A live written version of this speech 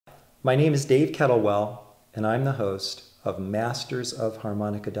My name is Dave Kettlewell, and I'm the host of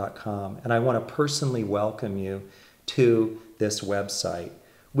mastersofharmonica.com, and I want to personally welcome you to this website.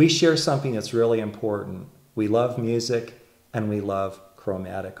 We share something that's really important. We love music, and we love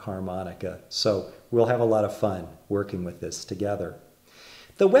chromatic harmonica, so we'll have a lot of fun working with this together.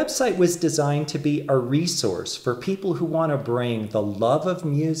 The website was designed to be a resource for people who want to bring the love of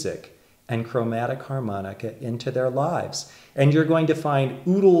music and chromatic harmonica into their lives. And you're going to find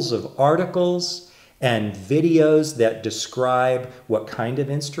oodles of articles and videos that describe what kind of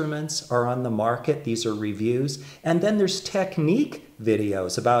instruments are on the market. These are reviews. And then there's technique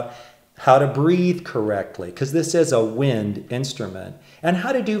videos about how to breathe correctly, because this is a wind instrument, and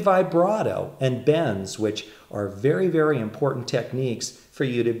how to do vibrato and bends, which are very, very important techniques for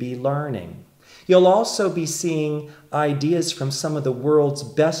you to be learning. You'll also be seeing ideas from some of the world's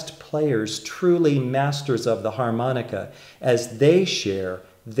best players, truly masters of the harmonica, as they share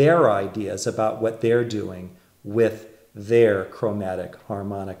their ideas about what they're doing with their chromatic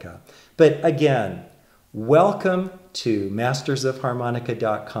harmonica. But again, welcome to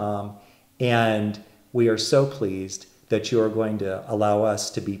mastersofharmonica.com, and we are so pleased that you are going to allow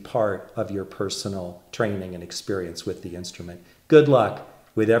us to be part of your personal training and experience with the instrument. Good luck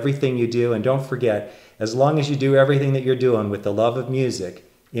with everything you do, and don't forget, as long as you do everything that you're doing with the love of music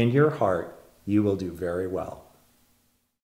in your heart, you will do very well.